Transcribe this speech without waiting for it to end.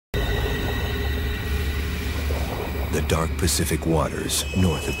the dark Pacific waters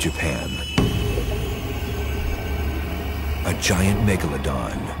north of Japan. A giant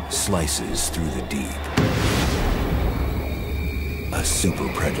megalodon slices through the deep. A super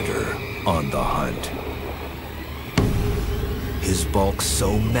predator on the hunt. His bulk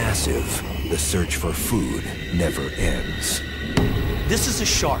so massive, the search for food never ends. This is a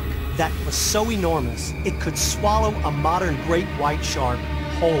shark that was so enormous, it could swallow a modern great white shark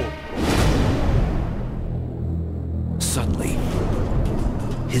whole. Suddenly,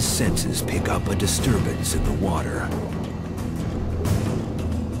 his senses pick up a disturbance in the water.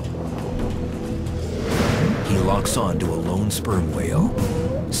 He locks onto a lone sperm whale,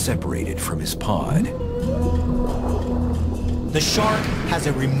 separated from his pod. The shark has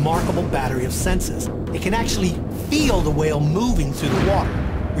a remarkable battery of senses. It can actually feel the whale moving through the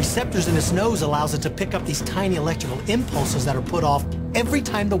water. Receptors in its nose allows it to pick up these tiny electrical impulses that are put off every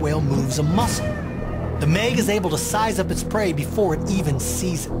time the whale moves a muscle. The Meg is able to size up its prey before it even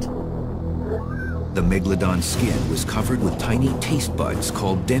sees it. The megalodon's skin was covered with tiny taste buds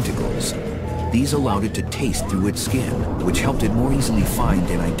called denticles. These allowed it to taste through its skin, which helped it more easily find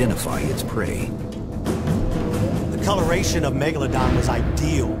and identify its prey. The coloration of Megalodon was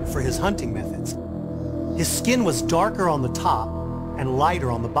ideal for his hunting methods. His skin was darker on the top and lighter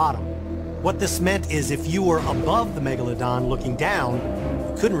on the bottom. What this meant is if you were above the Megalodon looking down,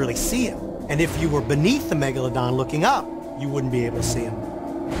 you couldn't really see him. And if you were beneath the Megalodon looking up, you wouldn't be able to see him.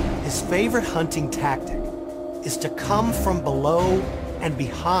 His favorite hunting tactic is to come from below and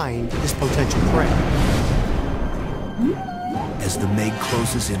behind his potential prey. As the Meg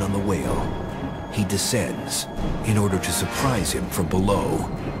closes in on the whale, he descends in order to surprise him from below.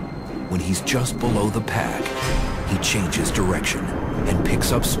 When he's just below the pack, he changes direction and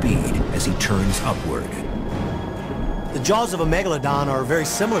picks up speed as he turns upward. The jaws of a Megalodon are very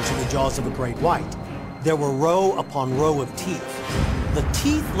similar to the jaws of a great white. There were row upon row of teeth. The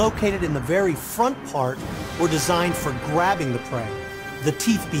teeth located in the very front part were designed for grabbing the prey. The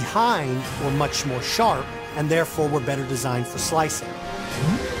teeth behind were much more sharp and therefore were better designed for slicing.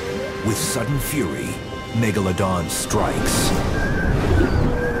 With sudden fury, Megalodon strikes.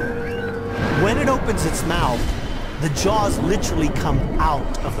 When it opens its mouth, the jaws literally come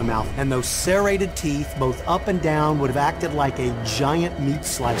out of the mouth, and those serrated teeth, both up and down, would have acted like a giant meat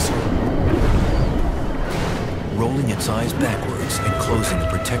slicer. Rolling its eyes backwards and closing a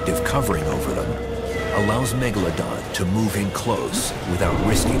protective covering over them allows Megalodon to move in close without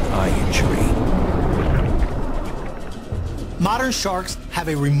risking eye injury. Modern sharks have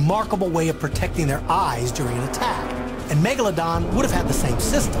a remarkable way of protecting their eyes during an attack, and Megalodon would have had the same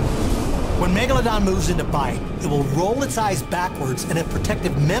system. When Megalodon moves into bite, it will roll its eyes backwards and a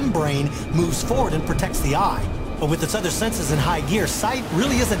protective membrane moves forward and protects the eye. But with its other senses in high gear, sight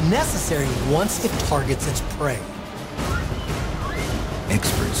really isn't necessary once it targets its prey.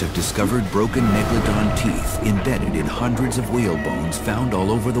 Experts have discovered broken Megalodon teeth embedded in hundreds of whale bones found all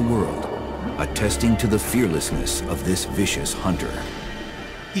over the world, attesting to the fearlessness of this vicious hunter.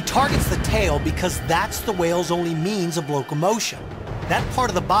 He targets the tail because that's the whale's only means of locomotion. That part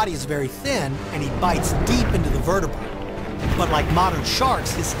of the body is very thin, and he bites deep into the vertebrae. But like modern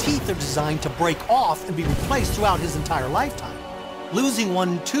sharks, his teeth are designed to break off and be replaced throughout his entire lifetime. Losing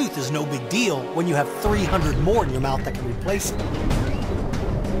one tooth is no big deal when you have 300 more in your mouth that can replace it.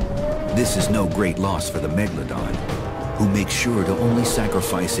 This is no great loss for the Megalodon, who makes sure to only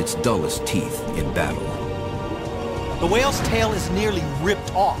sacrifice its dullest teeth in battle. The whale's tail is nearly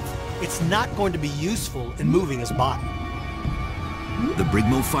ripped off. It's not going to be useful in moving his body. The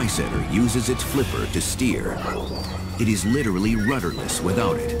Brygmophyseter uses its flipper to steer. It is literally rudderless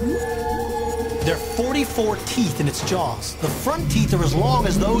without it. There are 44 teeth in its jaws. The front teeth are as long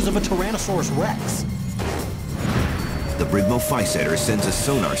as those of a Tyrannosaurus Rex. The Brygmophyseter sends a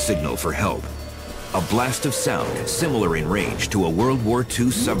sonar signal for help. A blast of sound similar in range to a World War II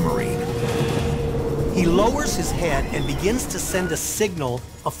submarine. He lowers his head and begins to send a signal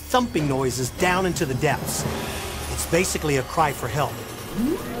of thumping noises down into the depths. It's basically a cry for help.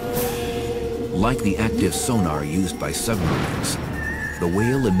 Like the active sonar used by submarines, the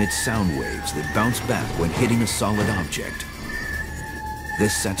whale emits sound waves that bounce back when hitting a solid object.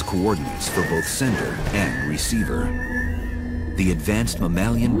 This sets coordinates for both sender and receiver. The advanced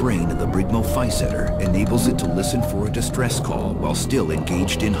mammalian brain of the Brygmophyseter enables it to listen for a distress call while still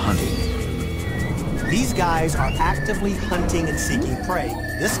engaged in hunting. These guys are actively hunting and seeking prey.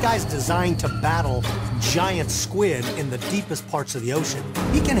 This guy's designed to battle giant squid in the deepest parts of the ocean.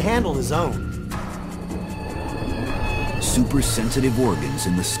 He can handle his own. Super sensitive organs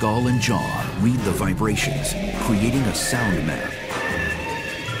in the skull and jaw read the vibrations, creating a sound map.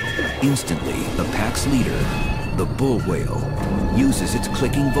 Instantly, the pack's leader, The bull whale uses its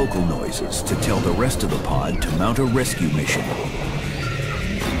clicking vocal noises to tell the rest of the pod to mount a rescue mission.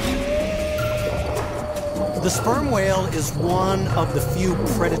 The sperm whale is one of the few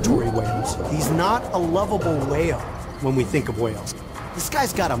predatory whales. He's not a lovable whale when we think of whales. This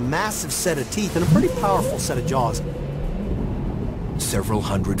guy's got a massive set of teeth and a pretty powerful set of jaws. Several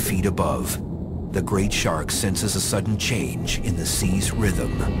hundred feet above, the great shark senses a sudden change in the sea's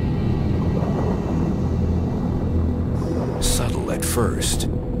rhythm. Subtle at first,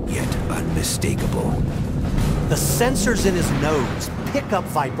 yet unmistakable. The sensors in his nose pick up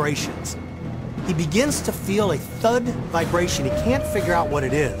vibrations. He begins to feel a thud vibration. He can't figure out what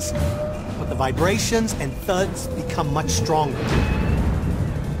it is, but the vibrations and thuds become much stronger.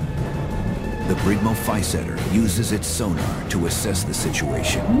 The Brygmophyseter uses its sonar to assess the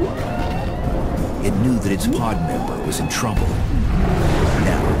situation. It knew that its pod member was in trouble.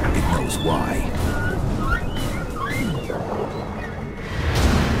 Now it knows why.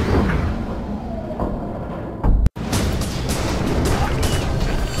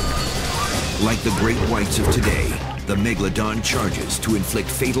 Like the great whites of today, the Megalodon charges to inflict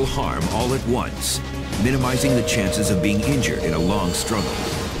fatal harm all at once, minimizing the chances of being injured in a long struggle.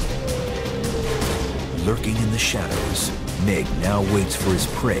 Lurking in the shadows, Meg now waits for his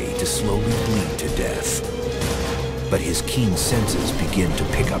prey to slowly bleed to death. But his keen senses begin to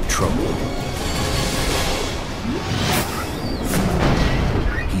pick up trouble.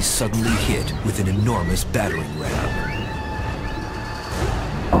 He's suddenly hit with an enormous battering ram.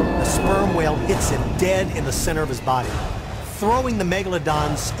 The sperm whale hits him dead in the center of his body, throwing the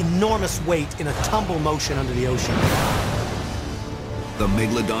Megalodon's enormous weight in a tumble motion under the ocean. The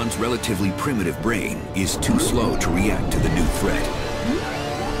Megalodon's relatively primitive brain is too slow to react to the new threat.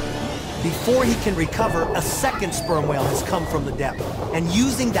 Before he can recover, a second sperm whale has come from the depth, and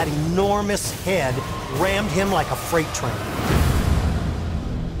using that enormous head, rammed him like a freight train.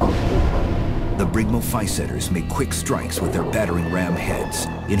 The Brygmophyseters make quick strikes with their battering ram heads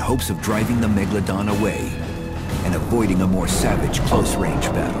in hopes of driving the Megalodon away and avoiding a more savage close-range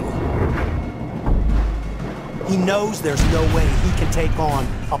battle. He knows there's no way he can take on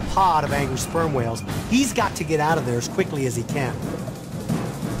a pod of angry sperm whales. He's got to get out of there as quickly as he can.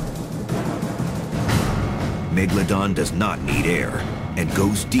 Megalodon does not need air and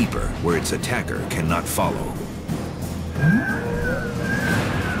goes deeper where its attacker cannot follow.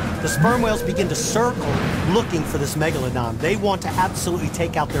 The sperm whales begin to circle looking for this Megalodon. They want to absolutely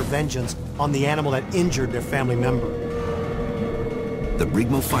take out their vengeance on the animal that injured their family member. The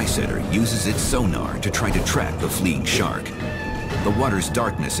Brygmophyseter uses its sonar to try to track the fleeing shark. The water's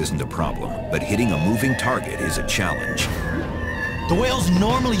darkness isn't a problem, but hitting a moving target is a challenge. The whales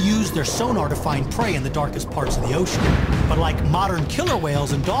normally use their sonar to find prey in the darkest parts of the ocean. But like modern killer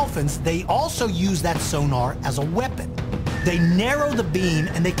whales and dolphins, they also use that sonar as a weapon. They narrow the beam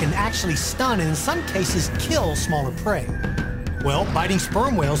and they can actually stun and in some cases kill smaller prey. Well, biting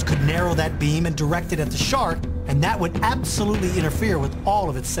sperm whales could narrow that beam and direct it at the shark, and that would absolutely interfere with all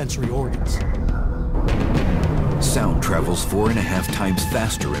of its sensory organs. Sound travels 4.5 times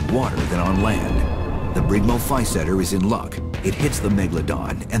faster in water than on land. The Brygmophyseter is in luck. It hits the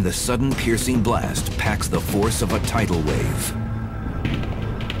Megalodon, and the sudden piercing blast packs the force of a tidal wave.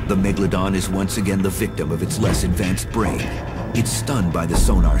 The Megalodon is once again the victim of its less advanced brain. It's stunned by the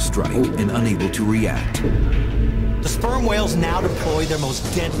sonar strike and unable to react. The sperm whales now deploy their most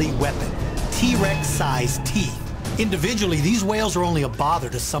deadly weapon, T-Rex-sized teeth. Individually, these whales are only a bother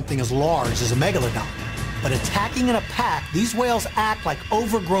to something as large as a Megalodon. But attacking in a pack, these whales act like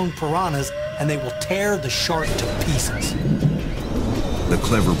overgrown piranhas, and they will tear the shark to pieces. The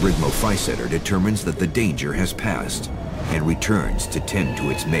clever Brygmophyseter determines that the danger has passed and returns to tend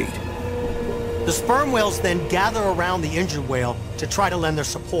to its mate. The sperm whales then gather around the injured whale to try to lend their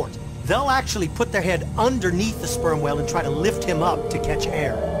support. They'll actually put their head underneath the sperm whale and try to lift him up to catch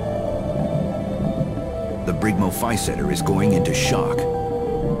air. The Brygmophyseter is going into shock.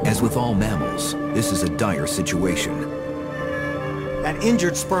 As with all mammals, this is a dire situation. That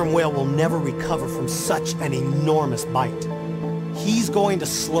injured sperm whale will never recover from such an enormous bite. He's going to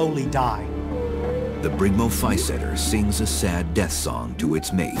slowly die. The Brygmophyseter sings a sad death song to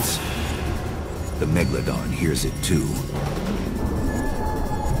its mates. The Megalodon hears it too.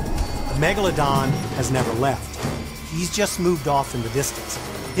 The Megalodon has never left. He's just moved off in the distance.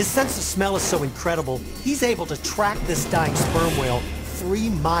 His sense of smell is so incredible, he's able to track this dying sperm whale 3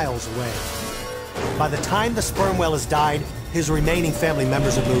 miles away. By the time the sperm whale has died, his remaining family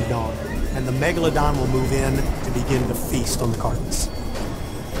members have moved on, and the Megalodon will move in to begin to feast on the carcass.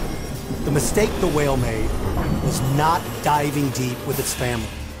 The mistake the whale made was not diving deep with its family.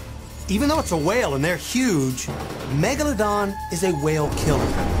 Even though it's a whale and they're huge, Megalodon is a whale killer.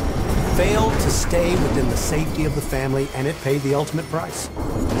 It failed to stay within the safety of the family, and it paid the ultimate price.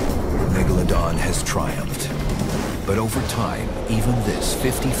 Megalodon has triumphed. But over time, even this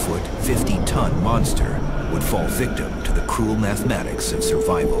 50-foot, 50-ton monster would fall victim to the cruel mathematics of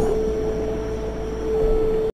survival.